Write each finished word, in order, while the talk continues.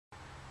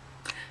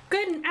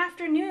Good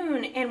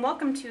afternoon and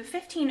welcome to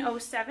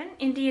 1507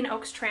 Indian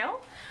Oaks Trail.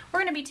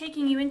 We're going to be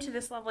taking you into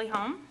this lovely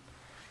home.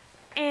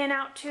 And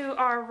out to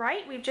our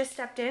right, we've just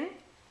stepped in.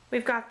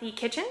 We've got the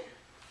kitchen,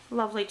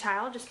 lovely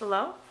tile just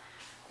below,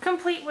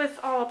 complete with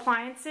all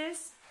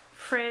appliances,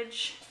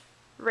 fridge,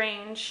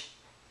 range,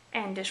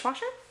 and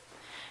dishwasher.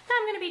 Now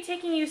I'm going to be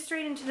taking you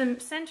straight into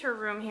the center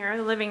room here,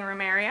 the living room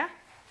area.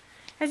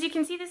 As you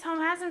can see, this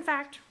home has in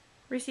fact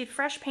received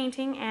fresh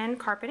painting and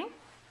carpeting.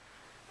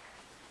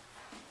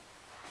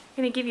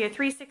 I'm going to give you a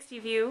 360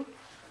 view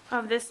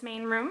of this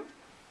main room.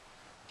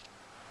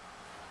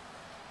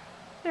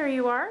 There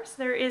you are. So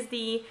there is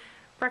the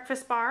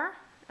breakfast bar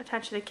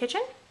attached to the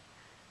kitchen.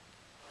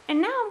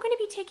 And now I'm going to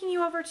be taking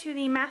you over to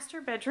the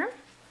master bedroom.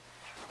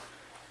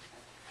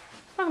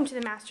 Welcome to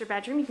the master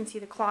bedroom. You can see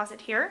the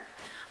closet here.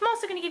 I'm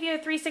also going to give you a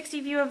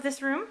 360 view of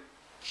this room,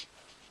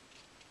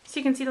 so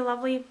you can see the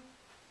lovely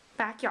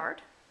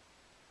backyard.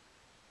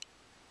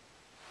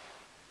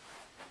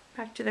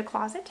 Back to the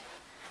closet.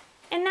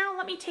 And now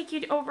let me take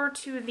you over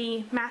to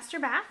the master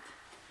bath.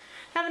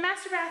 Now the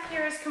master bath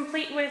here is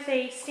complete with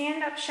a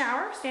stand-up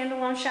shower,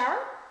 standalone shower,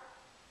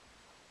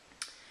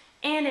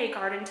 and a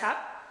garden tub.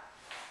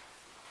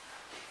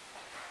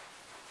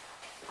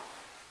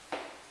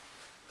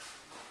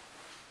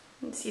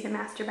 You can see the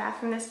master bath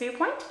from this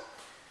viewpoint.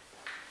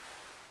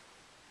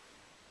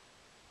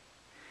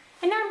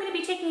 And now I'm going to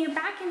be taking you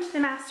back into the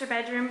master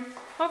bedroom,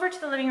 over to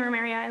the living room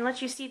area, and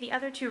let you see the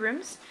other two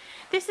rooms.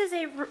 This is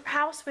a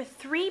house with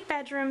 3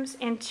 bedrooms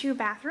and 2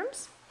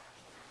 bathrooms.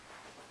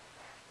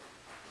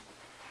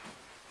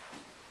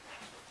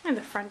 And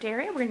the front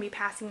area, we're going to be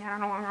passing that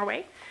on along our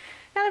way.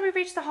 Now that we've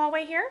reached the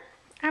hallway here,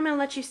 I'm going to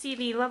let you see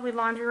the lovely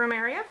laundry room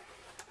area,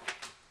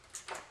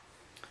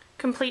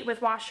 complete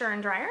with washer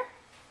and dryer.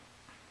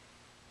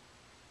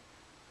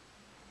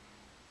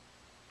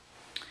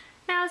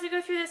 Now as we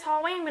go through this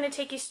hallway, I'm going to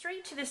take you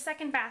straight to the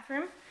second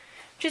bathroom,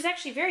 which is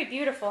actually very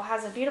beautiful. It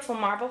has a beautiful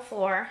marble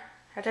floor,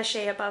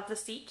 attaché above the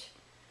seat.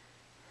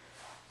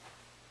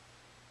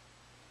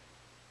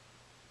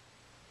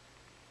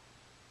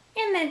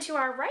 And then to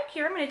our right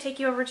here, I'm going to take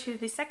you over to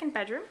the second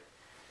bedroom.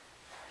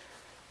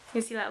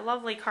 You can see that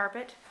lovely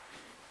carpet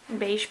and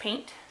beige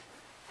paint.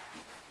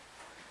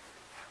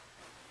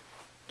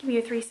 Give you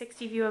a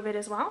 360 view of it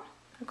as well,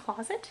 a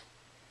closet.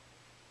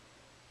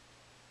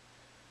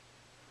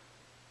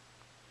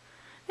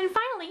 And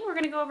finally, we're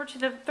going to go over to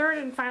the third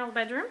and final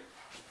bedroom.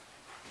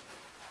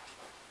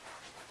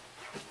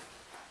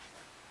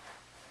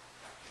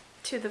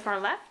 To the far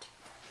left.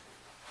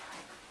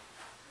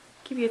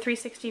 Give you a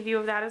 360 view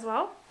of that as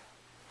well.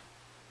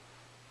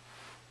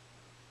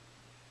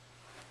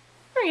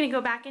 We're going to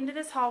go back into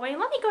this hallway.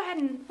 Let me go ahead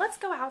and let's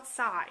go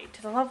outside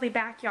to the lovely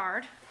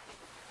backyard.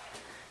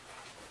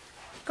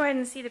 Go ahead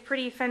and see the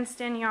pretty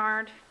fenced-in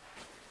yard.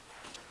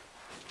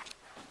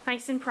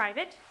 Nice and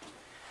private.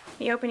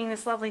 Be opening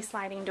this lovely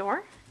sliding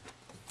door.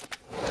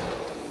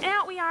 And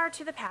out we are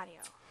to the patio.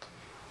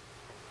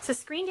 It's a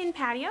screened-in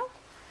patio.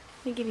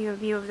 Let me give you a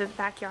view of the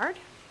backyard,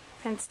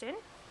 fenced in.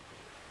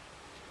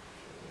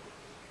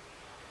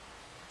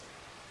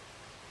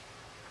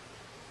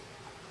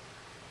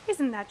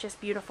 Isn't that just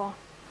beautiful?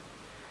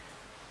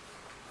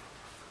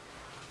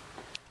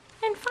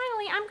 And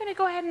finally, I'm going to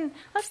go ahead and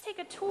let's take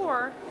a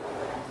tour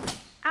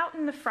out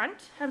in the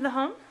front of the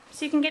home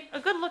so you can get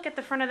a good look at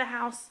the front of the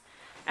house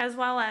as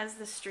well as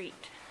the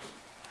street.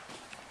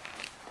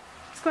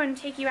 Let's go ahead and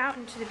take you out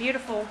into the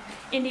beautiful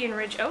Indian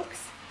Ridge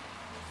Oaks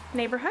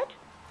neighborhood.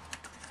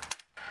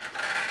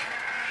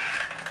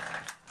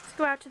 Let's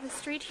go out to the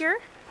street here.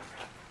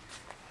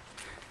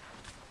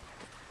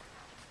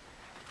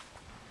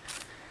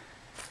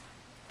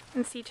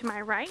 And see to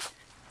my right.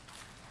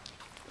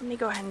 Let me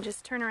go ahead and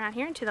just turn around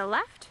here and to the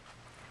left.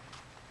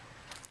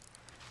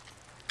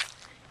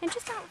 And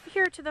just out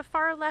here to the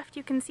far left,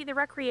 you can see the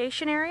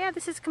recreation area.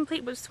 This is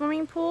complete with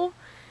swimming pool,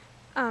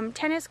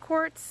 tennis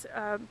courts,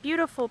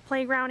 beautiful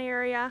playground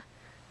area.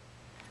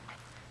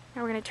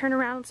 Now we're going to turn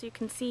around so you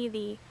can see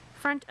the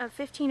front of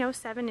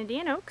 1507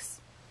 Indian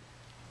Oaks.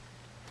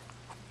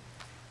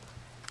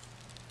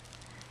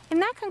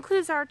 And that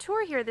concludes our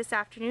tour here this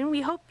afternoon.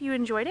 We hope you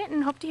enjoyed it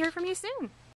and hope to hear from you soon.